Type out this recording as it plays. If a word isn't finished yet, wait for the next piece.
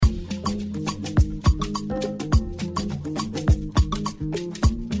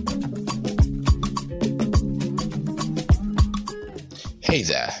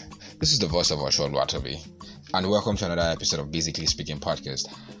there, this is the voice of Oshawn Watabi, and welcome to another episode of Basically Speaking Podcast.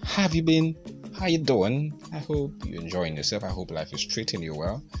 How have you been? How you doing? I hope you're enjoying yourself. I hope life is treating you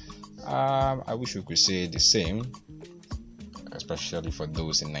well. I wish we could say the same, especially for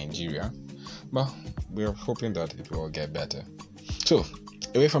those in Nigeria, but we're hoping that it will get better. So,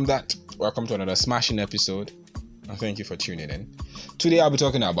 away from that, welcome to another smashing episode, and thank you for tuning in. Today I'll be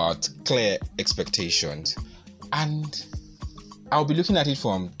talking about clear expectations, and I'll be looking at it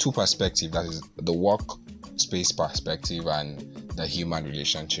from two perspectives, that is the workspace perspective and the human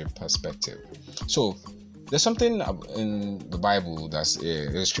relationship perspective. So there's something in the Bible, there's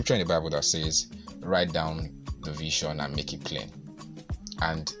a scripture in the Bible that says, write down the vision and make it plain.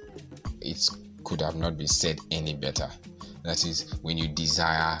 And it could have not been said any better. That is, when you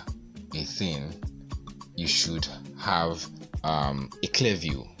desire a thing, you should have a clear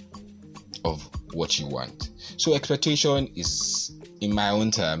view of what you want. So expectation is, in my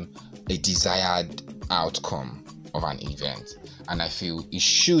own term, a desired outcome of an event, and I feel it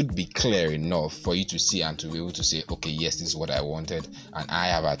should be clear enough for you to see and to be able to say, okay, yes, this is what I wanted and I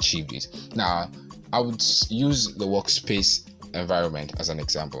have achieved it. Now, I would use the workspace environment as an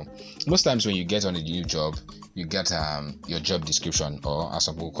example. Most times when you get on a new job, you get your job description, or as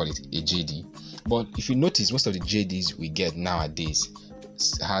some people call it, a JD. But if you notice, most of the JDs we get nowadays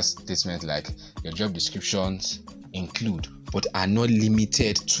has statements like, your job descriptions include but are not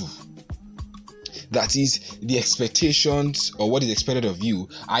limited to. That is, the expectations or what is expected of you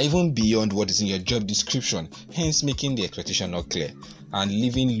are even beyond what is in your job description, hence making the expectation not clear and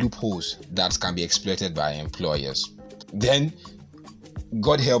leaving loopholes that can be exploited by employers. Then,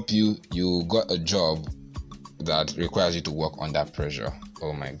 God help you, you got a job that requires you to work under pressure.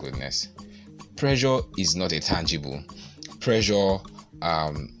 Oh my goodness. Pressure is not a tangible. Pressure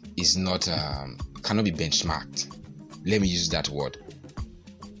is not cannot be benchmarked. Let me use that word.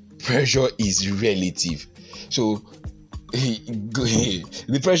 Pressure is relative. So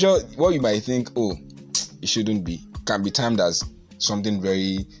the pressure, what you might think, oh, it shouldn't be, can be termed as something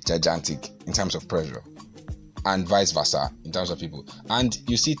very gigantic in terms of pressure, and vice versa in terms of people. And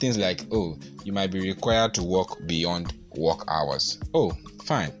you see things like, oh, you might be required to work beyond work hours. Oh,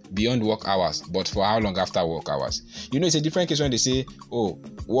 fine, beyond work hours, but for how long after work hours? You know, it's a different case when they say, oh,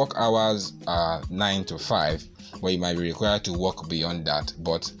 work hours are 9 to 5, where you might be required to work beyond that,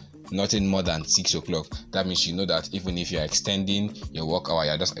 but nothing more than 6 o'clock. That means you know that even if you're extending your work hour,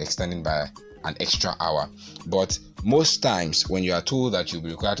 you're just extending by an extra hour. But most times when you are told that you'll be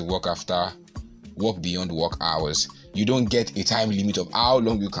required to work beyond work hours, you don't get a time limit of how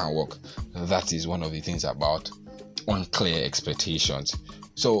long you can work. That is one of the things about unclear expectations.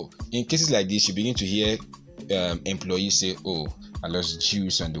 So in cases like this, you begin to hear employees say, oh, I lost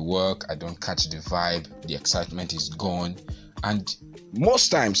juice on the work, I don't catch the vibe, the excitement is gone. And most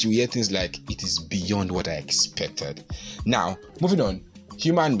times you hear things like, it is beyond what I expected. Now, moving on,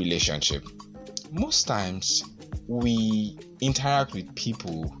 human relationship. Most times we interact with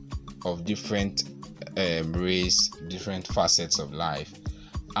people of different race, different facets of life,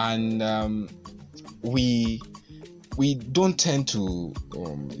 and we don't tend to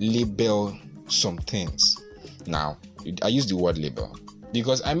label some things. Now, I use the word label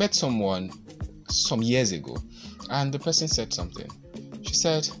because I met someone some years ago, and the person said something. She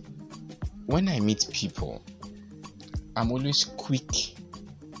said, when I meet people, I'm always quick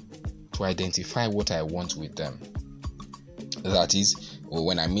to identify what I want with them. That is,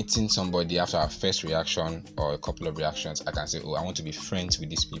 when I'm meeting somebody, after our first reaction or a couple of reactions, I can say, oh, I want to be friends with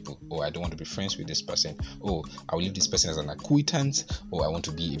these people. Oh, I don't want to be friends with this person. Oh, I will leave this person as an acquaintance. Oh, I want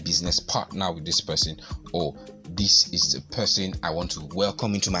to be a business partner with this person. Oh, this is the person I want to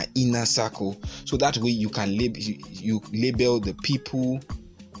welcome into my inner circle. So that way you can you label the people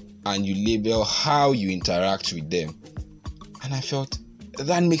and you label how you interact with them. And I felt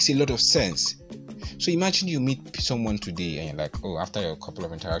that makes a lot of sense. So imagine you meet someone today and you're like, oh, after a couple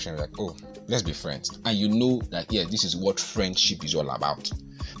of interactions, you're like, oh, let's be friends. And you know that, yeah, this is what friendship is all about.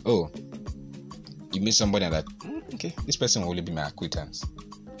 Oh, you meet somebody and like, okay, this person will only be my acquaintance.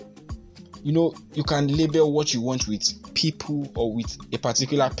 You know, you can label what you want with people or with a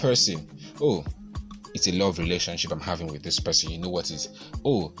particular person. Oh, it's a love relationship I'm having with this person. You know what is?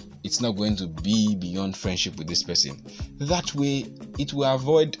 Oh, it's not going to be beyond friendship with this person. That way, it will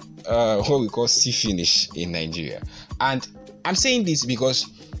avoid what we call see finish in Nigeria. And I'm saying this because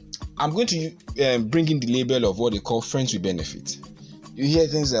I'm going to bring in the label of what they call friends with benefit. You hear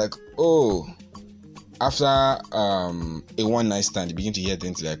things like, oh, after a one night stand, you begin to hear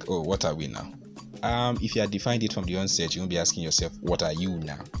things like, oh, what are we now? If you had defined it from the onset, you won't be asking yourself, what are you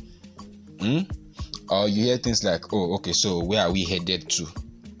now? Or you hear things like, oh, okay, so where are we headed to?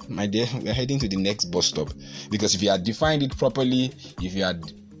 My dear, we're heading to the next bus stop. Because if you had defined it properly, if you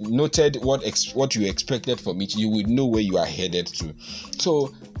had noted what you expected from it, you would know where you are headed to.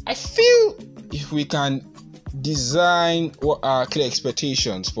 So I feel if we can design what our clear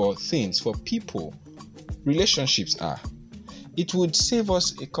expectations for things, for people, relationships are, it would save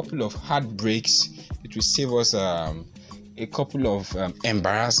us a couple of heartbreaks. It will save us a couple of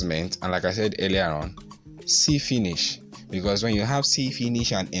embarrassment, and like I said earlier on, see finish. Because when you have see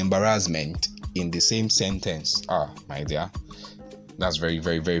finish and embarrassment in the same sentence, my dear, that's very,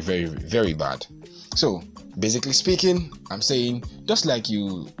 very, very, very, very bad. So basically speaking, I'm saying just like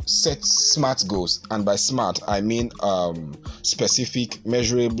you set SMART goals, and by SMART I mean specific,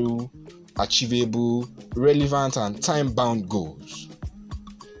 measurable, achievable, relevant, and time-bound goals.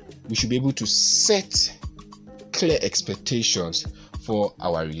 We should be able to set clear expectations for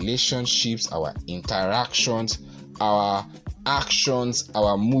our relationships, our interactions, our actions,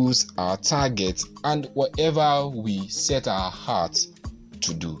 our moves, our targets, and whatever we set our hearts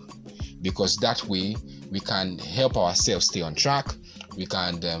to do. Because that way we can help ourselves stay on track, we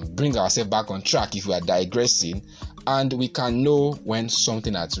can bring ourselves back on track if we are digressing, and we can know when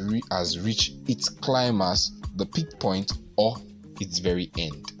something has reached its climax, the peak point, or its very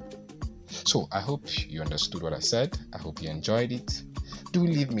end. So I hope you understood what I said. I hope you enjoyed it. Do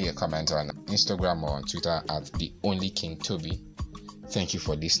leave me a comment on Instagram or on Twitter at TheOnlyKingToby. Thank you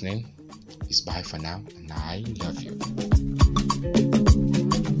for listening. It's bye for now, and I love you.